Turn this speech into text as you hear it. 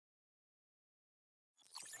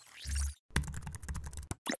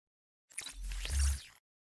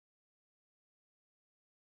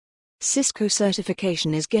Cisco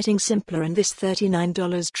certification is getting simpler, and this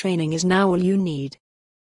 $39 training is now all you need.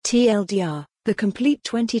 TLDR, the complete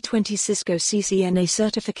 2020 Cisco CCNA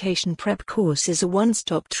certification prep course, is a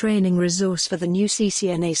one-stop training resource for the new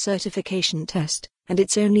CCNA certification test, and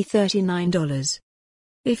it's only $39.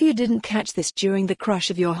 If you didn't catch this during the crush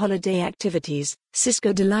of your holiday activities,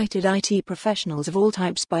 Cisco delighted IT professionals of all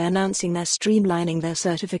types by announcing they're streamlining their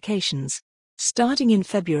certifications. Starting in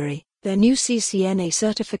February, their new CCNA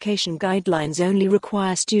certification guidelines only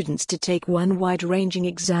require students to take one wide-ranging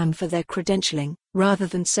exam for their credentialing, rather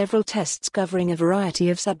than several tests covering a variety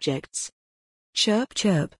of subjects. Chirp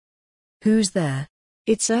chirp. Who's there?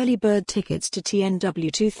 It's early bird tickets to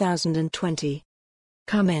TNW 2020.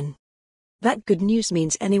 Come in. That good news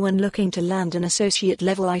means anyone looking to land an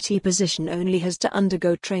associate-level IT position only has to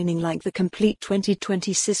undergo training like the complete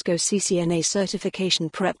 2020 Cisco CCNA certification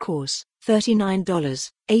prep course,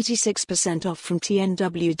 $39, 86% off from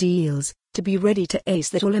TNW Deals, to be ready to ace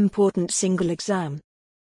that all-important single exam.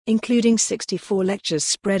 Including 64 lectures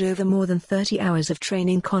spread over more than 30 hours of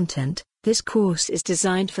training content, this course is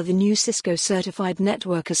designed for the new Cisco Certified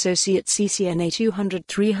Network Associate CCNA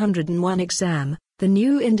 200-301 exam, the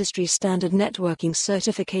new industry standard networking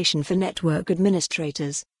certification for network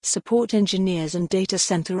administrators, support engineers and data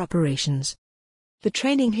center operations. The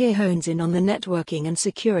training here hones in on the networking and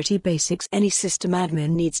security basics any system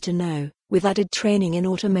admin needs to know, with added training in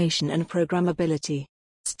automation and programmability.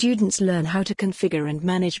 Students learn how to configure and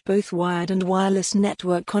manage both wired and wireless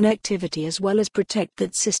network connectivity, as well as protect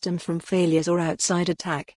that system from failures or outside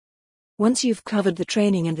attack. Once you've covered the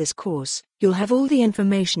training in this course, you'll have all the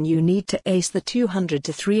information you need to ace the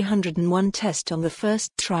 200-301 test on the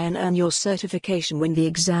first try and earn your certification when the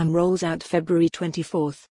exam rolls out February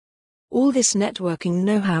 24th. All this networking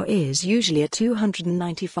know-how is usually a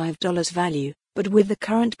 $295 value, but with the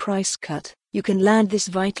current price cut, you can land this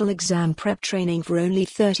vital exam prep training for only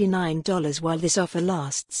 $39 while this offer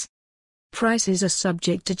lasts. Prices are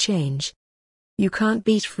subject to change. You can't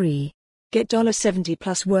beat free. Get $70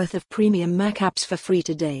 plus worth of premium Mac apps for free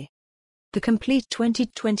today. The complete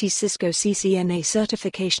 2020 Cisco CCNA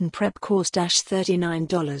certification prep course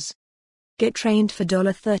 $39. Get trained for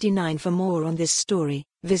 $39. For more on this story,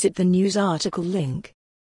 visit the news article link.